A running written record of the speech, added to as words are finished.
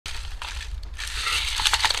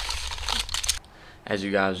As you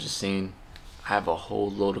guys just seen, I have a whole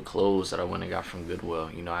load of clothes that I went and got from Goodwill.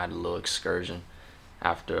 You know, I had a little excursion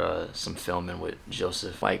after some filming with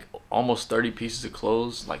Joseph. Like almost 30 pieces of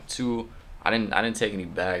clothes, like two. I didn't take any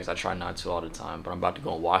bags. I try not to all the time, but I'm about to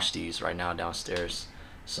go and wash these right now downstairs.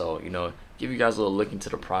 So, you know, give you guys a little look into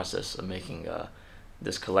the process of making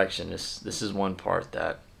this collection. This is one part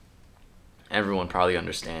that everyone probably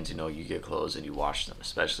understands. You know, you get clothes and you wash them,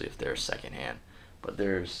 especially if they're secondhand. But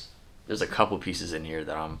there's a couple pieces in here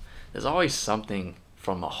that there's always something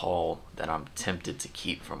from a haul that I'm tempted to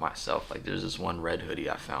keep for myself. Like there's this one red hoodie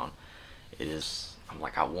I found. I'm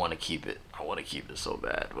like, I want to keep it. I want to keep it so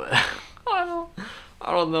bad, but I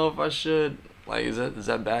don't know if I should. Like, is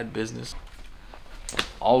that bad business?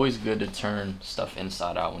 Always good to turn stuff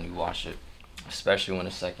inside out when you wash it, especially when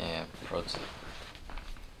it's secondhand. Pro tip.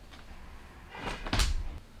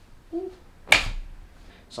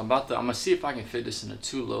 So I'm gonna see if I can fit this into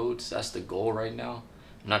 2 loads. That's the goal right now.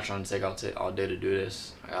 I'm not trying to take all day to do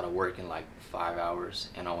this. I gotta work in like 5 hours,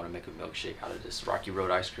 and I want to make a milkshake out of this Rocky Road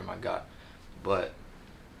ice cream I got. But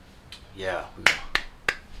yeah, we go.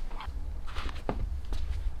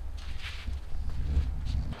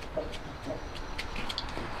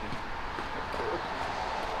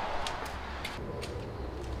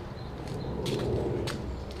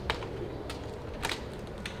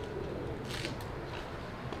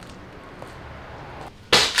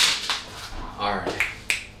 Alright,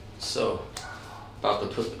 so about to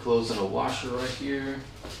put the clothes in a washer right here.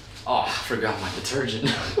 Oh, I forgot my detergent.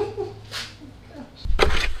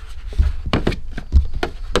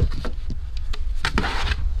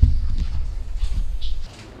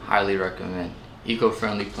 Highly recommend.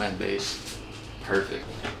 Eco-friendly, plant-based. Perfect.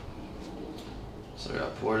 So we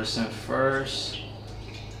gotta pour this in first.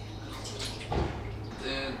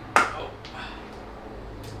 Then,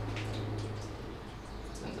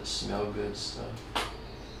 and the smell good stuff.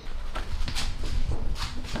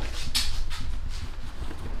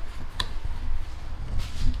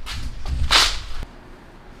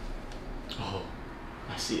 Oh,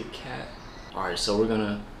 I see a cat. All right, so we're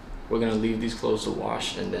gonna leave these clothes to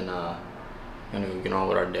wash, and then gonna get on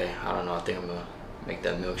with our day. I don't know. I think I'm gonna make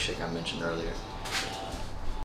that milkshake I mentioned earlier.